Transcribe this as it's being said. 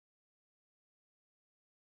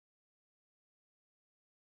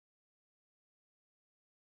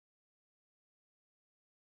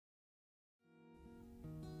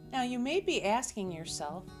Now you may be asking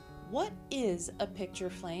yourself, what is a picture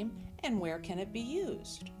flame and where can it be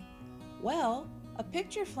used? Well, a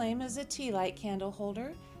picture flame is a tea light candle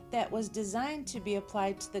holder that was designed to be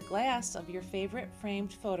applied to the glass of your favorite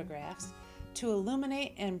framed photographs to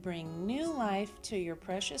illuminate and bring new life to your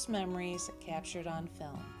precious memories captured on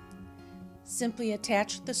film. Simply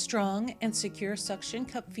attach the strong and secure suction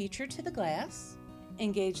cup feature to the glass,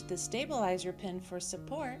 engage the stabilizer pin for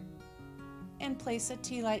support, and place a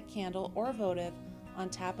tea light candle or votive on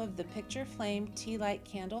top of the picture flame tea light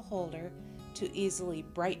candle holder to easily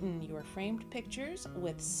brighten your framed pictures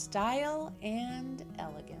with style and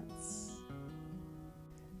elegance.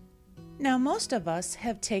 Now, most of us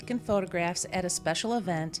have taken photographs at a special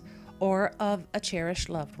event or of a cherished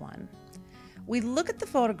loved one. We look at the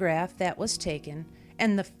photograph that was taken,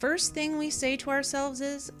 and the first thing we say to ourselves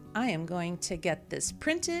is, I am going to get this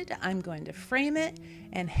printed, I'm going to frame it,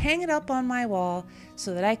 and hang it up on my wall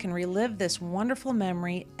so that I can relive this wonderful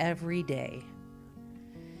memory every day.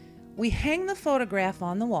 We hang the photograph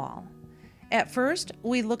on the wall. At first,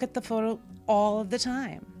 we look at the photo all of the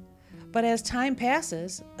time. But as time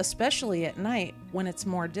passes, especially at night when it's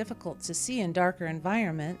more difficult to see in darker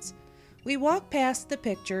environments, we walk past the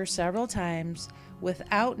picture several times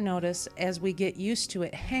without notice as we get used to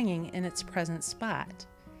it hanging in its present spot.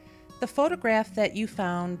 The photograph that you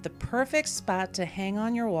found the perfect spot to hang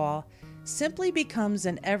on your wall simply becomes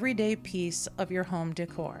an everyday piece of your home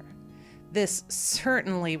decor. This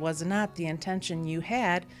certainly was not the intention you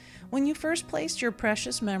had when you first placed your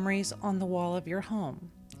precious memories on the wall of your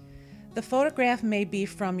home. The photograph may be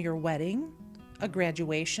from your wedding, a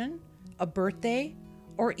graduation, a birthday,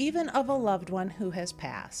 or even of a loved one who has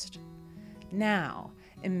passed. Now,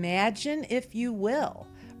 imagine, if you will,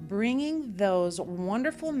 bringing those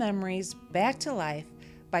wonderful memories back to life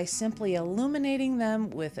by simply illuminating them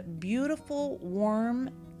with beautiful, warm,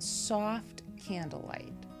 soft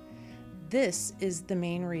candlelight. This is the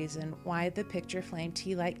main reason why the picture flame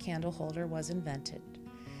tea light candle holder was invented.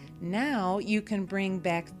 Now you can bring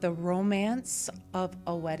back the romance of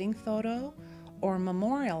a wedding photo or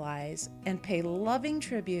memorialize and pay loving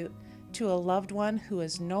tribute to a loved one who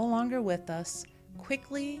is no longer with us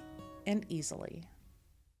quickly and easily.